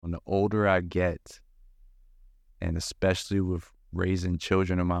And the older I get, and especially with raising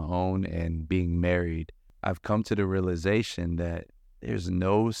children of my own and being married, I've come to the realization that there's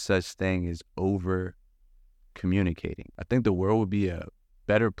no such thing as over communicating. I think the world would be a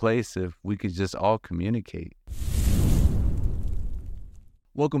better place if we could just all communicate.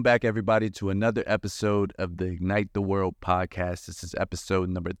 Welcome back, everybody, to another episode of the Ignite the World podcast. This is episode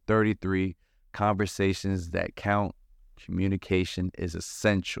number 33, Conversations That Count. Communication is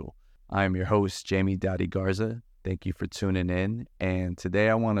essential. I am your host, Jamie Dottie Garza. Thank you for tuning in. And today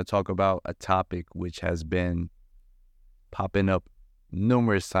I want to talk about a topic which has been popping up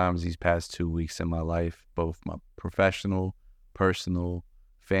numerous times these past 2 weeks in my life, both my professional, personal,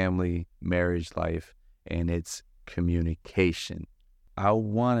 family, marriage life, and it's communication. I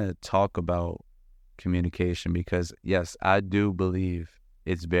want to talk about communication because, yes, I do believe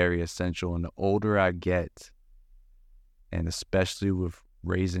it's very essential. And the older I get, and especially with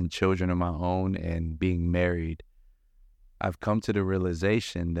raising children of my own and being married, I've come to the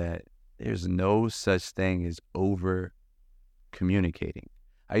realization that there's no such thing as over communicating.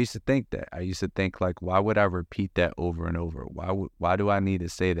 I used to think that. I used to think, like, why would I repeat that over and over? Why do I need to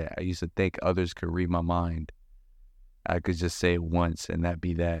say that? I used to think others could read my mind. I could just say it once and that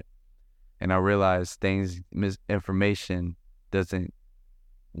be that. And I realized misinformation doesn't,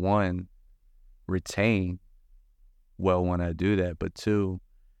 one, retain well when I do that, but two,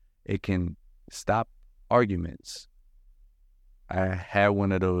 it can stop arguments. I had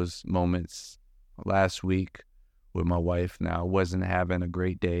one of those moments last week with my wife. Now, I wasn't having a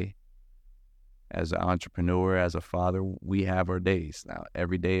great day. As an entrepreneur, as a father, we have our days. Now,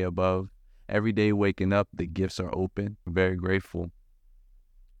 every day waking up, the gifts are open. I'm very grateful.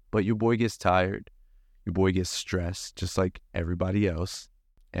 But your boy gets tired. Your boy gets stressed, just like everybody else.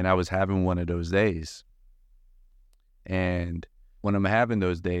 And I was having one of those days. And when I'm having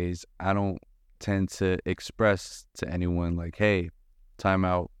those days, I don't tend to express to anyone like, hey, time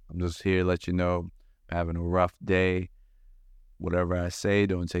out. I'm just here to let you know I'm having a rough day. Whatever I say,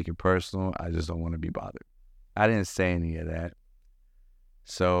 don't take it personal. I just don't want to be bothered. I didn't say any of that.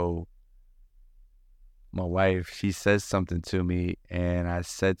 So my wife, she says something to me, and I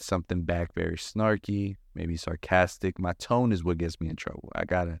said something back very snarky, maybe sarcastic. My tone is what gets me in trouble. I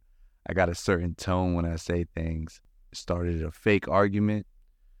got a certain tone when I say things. It started a fake argument,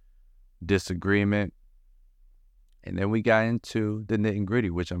 disagreement, and then we got into the nitty gritty,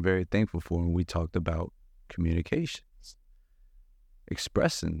 which I'm very thankful for, and we talked about communications,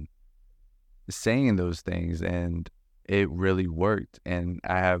 expressing, saying those things, and it really worked. And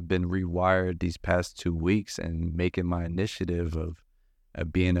I have been rewired these past 2 weeks and making my initiative of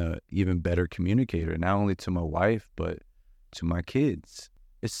being a even better communicator, not only to my wife, but to my kids.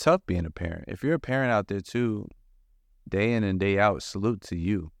 It's tough being a parent. If you're a parent out there too, day in and day out, salute to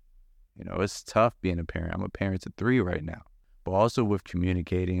you. You know, it's tough being a parent. I'm a parent to 3 right now. But also with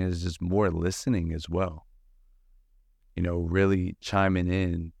communicating is just more listening as well. You know, really chiming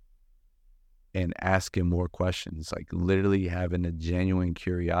in and asking more questions, like literally having a genuine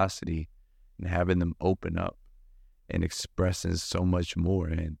curiosity and having them open up and expressing so much more.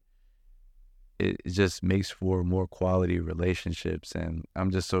 And it just makes for more quality relationships. And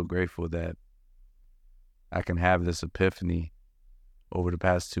I'm just so grateful that I can have this epiphany over the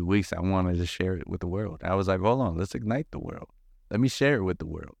past 2 weeks. I wanted to share it with the world. I was like, hold on, let's ignite the world. Let me share it with the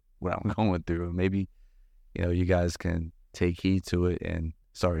world, what I'm going through. Maybe, you know, you guys can take heed to it and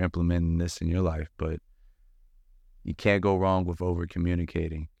start implementing this in your life. But you can't go wrong with over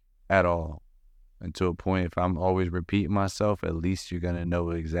communicating at all. And to a point, if I'm always repeating myself, at least you're going to know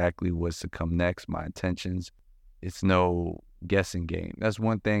exactly what's to come next, my intentions. It's no guessing game. That's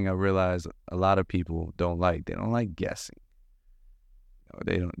one thing I realize a lot of people don't like. They don't like guessing.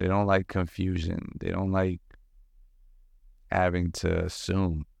 They don't like confusion. They don't like having to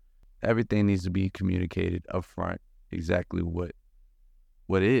assume. Everything needs to be communicated up front, exactly what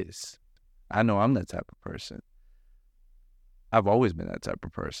is. I know I'm that type of person. I've always been that type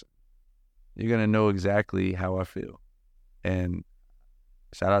of person. You're going to know exactly how I feel. And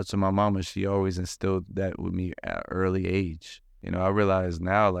shout out to my mama. She always instilled that with me at an early age. You know, I realize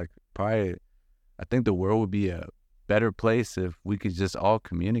now, like, probably, I think the world would be a better place if we could just all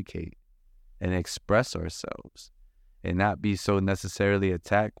communicate and express ourselves and not be so necessarily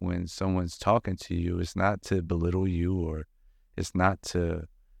attacked when someone's talking to you. It's not to belittle you, or it's not to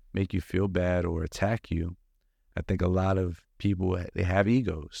make you feel bad or attack you. I think a lot of people, they have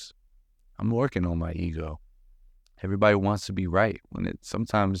egos. I'm working on my ego. Everybody wants to be right when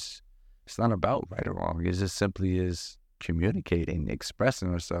sometimes it's not about right or wrong. It just simply is communicating, expressing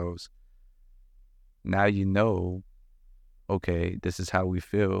ourselves. Now you know, okay, this is how we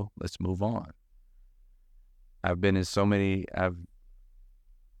feel. Let's move on. I've been in so many, I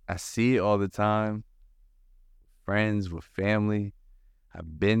see it all the time, friends, with family.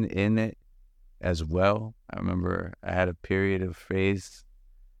 I've been in it as well. I remember I had a period of phase.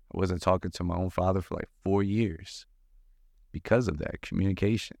 I wasn't talking to my own father for like 4 years because of that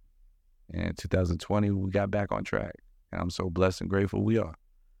communication. And in 2020, we got back on track. And I'm so blessed and grateful we are.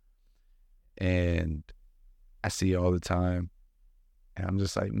 And I see it all the time. And I'm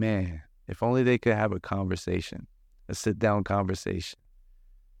just like, man, if only they could have a conversation, a sit-down conversation,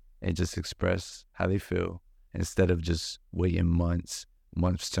 and just express how they feel instead of just waiting months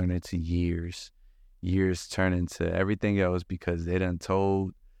turn into years turn into everything else because they done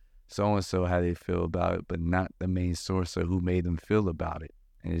told so-and-so how they feel about it, but not the main source of who made them feel about it.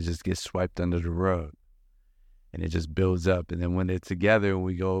 And it just gets swiped under the rug. And it just builds up. And then when they're together and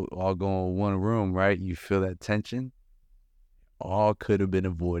we all go in one room, right, you feel that tension. All could have been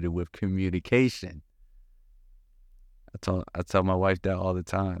avoided with communication. I tell my wife that all the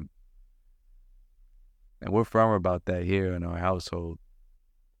time. And we're firm about that here in our household.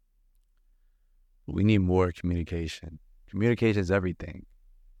 We need more communication. Communication is everything.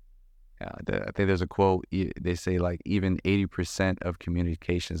 I think there's a quote, they say like even 80% of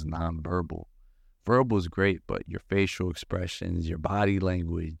communication is nonverbal. Verbal is great, but your facial expressions, your body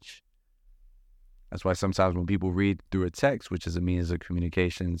language. That's why sometimes when people read through a text, which is a means of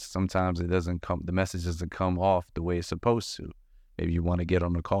communication, sometimes the message doesn't come off the way it's supposed to. Maybe you want to get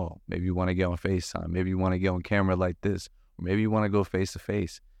on a call. Maybe you want to get on FaceTime. Maybe you want to get on camera like this. Or maybe you want to go face to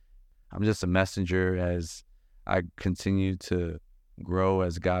face. I'm just a messenger as I continue to grow,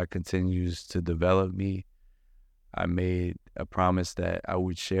 as God continues to develop me. I made a promise that I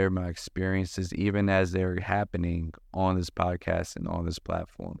would share my experiences even as they're happening on this podcast and on this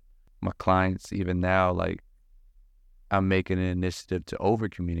platform. My clients, even now, like, I'm making an initiative to over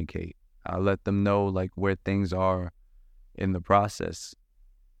communicate. I let them know like where things are in the process,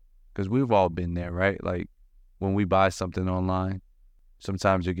 because we've all been there, right? Like when we buy something online,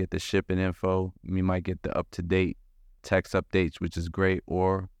 sometimes you get the shipping info. You might get the up-to-date text updates, which is great,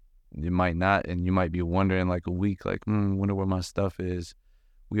 or you might not, and you might be wondering like a week, like, wonder where my stuff is.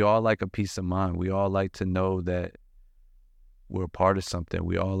 We all like a peace of mind. We all like to know that we're a part of something.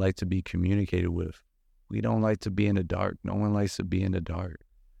 We all like to be communicated with. We don't like to be in the dark. No one likes to be in the dark,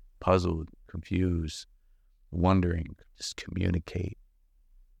 puzzled, confused, wondering. Just communicate.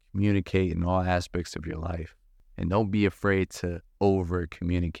 Communicate in all aspects of your life. And don't be afraid to over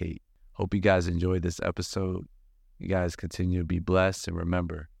communicate. Hope you guys enjoyed this episode. You guys continue to be blessed. And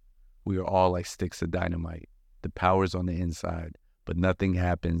remember, we are all like sticks of dynamite. The power's on the inside, but nothing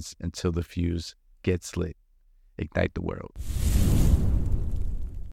happens until the fuse gets lit. Ignite the world.